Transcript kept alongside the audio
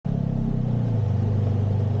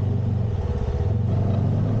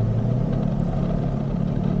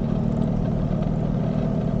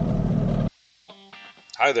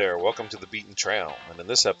Hi there, welcome to the Beaten Trail, and in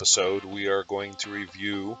this episode we are going to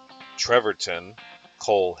review Trevorton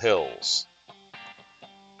Coal Hills.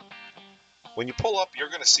 When you pull up, you're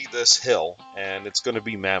going to see this hill, and it's going to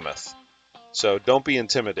be mammoth, so don't be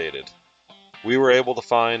intimidated. We were able to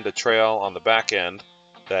find a trail on the back end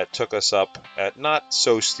that took us up at not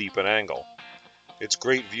so steep an angle. It's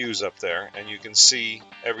great views up there, and you can see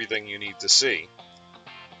everything you need to see.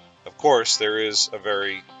 Of course, there is a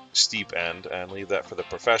very steep end, and leave that for the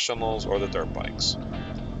professionals or the dirt bikes.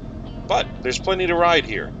 But there's plenty to ride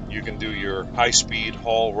here. You can do your high-speed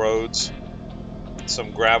haul roads,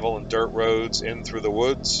 some gravel and dirt roads in through the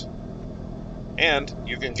woods, and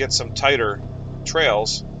you can get some tighter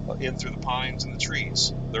trails in through the pines and the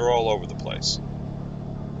trees. They're all over the place.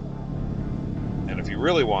 And if you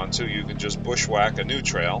really want to, you can just bushwhack a new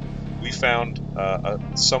trail. We found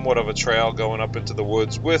somewhat of a trail going up into the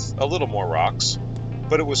woods with a little more rocks,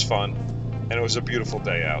 but it was fun, and it was a beautiful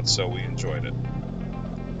day out, so we enjoyed it.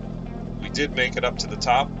 We did make it up to the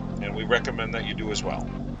top, and we recommend that you do as well.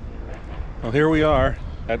 Well, here we are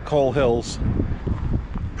at Coal Hills.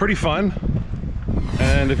 Pretty fun,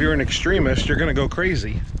 and if you're an extremist, you're gonna go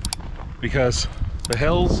crazy because the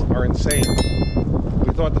hills are insane.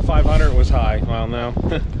 We thought the 500 was high. Well, no,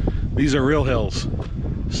 these are real hills.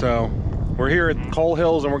 So we're here at Coal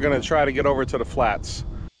Hills, and we're gonna try to get over to the flats.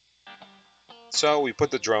 So we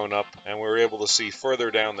put the drone up, and we were able to see further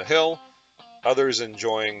down the hill, others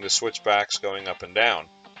enjoying the switchbacks going up and down,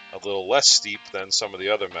 a little less steep than some of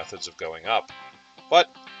the other methods of going up. But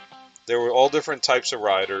there were all different types of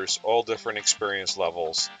riders, all different experience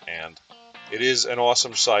levels, and it is an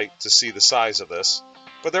awesome sight to see the size of this.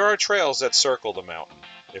 But there are trails that circle the mountain,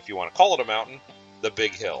 if you want to call it a mountain, the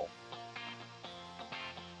Big Hill.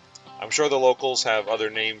 I'm sure the locals have other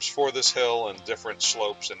names for this hill and different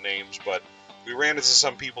slopes and names, but we ran into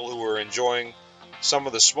some people who were enjoying some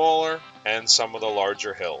of the smaller and some of the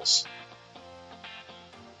larger hills.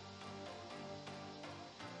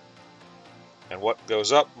 And what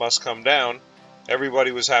goes up must come down.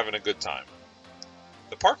 Everybody was having a good time.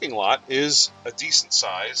 The parking lot is a decent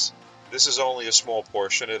size. This is only a small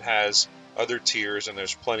portion. It has other tiers, and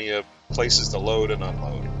there's plenty of places to load and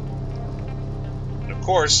unload. And of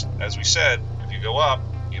course, as we said, if you go up,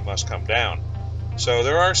 you must come down. So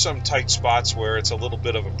there are some tight spots where it's a little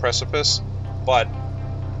bit of a precipice, but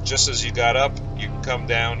just as you got up, you can come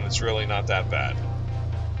down, and it's really not that bad.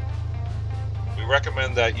 We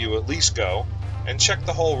recommend that you at least go and check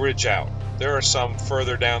the whole ridge out. There are some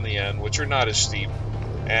further down the end which are not as steep,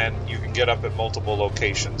 and you can get up at multiple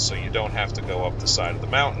locations, so you don't have to go up the side of the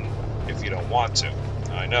mountain if you don't want to.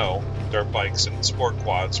 I know dirt bikes and sport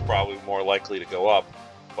quads are probably more likely to go up,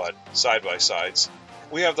 but side-by-sides,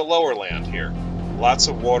 we have the lower land here. Lots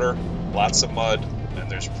of water, lots of mud,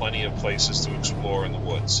 and there's plenty of places to explore in the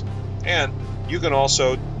woods. And you can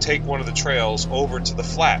also take one of the trails over to the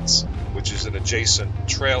flats, which is an adjacent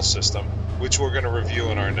trail system, which we're going to review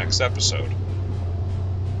in our next episode.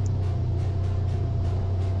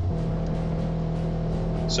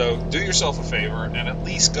 So do yourself a favor and at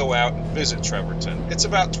least go out and visit Trevorton. It's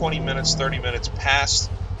about 20 minutes, 30 minutes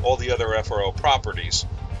past all the other FRO properties,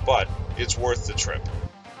 but it's worth the trip.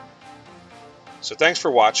 So thanks for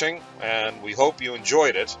watching, and we hope you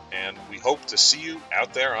enjoyed it, and we hope to see you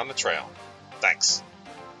out there on the trail. Thanks.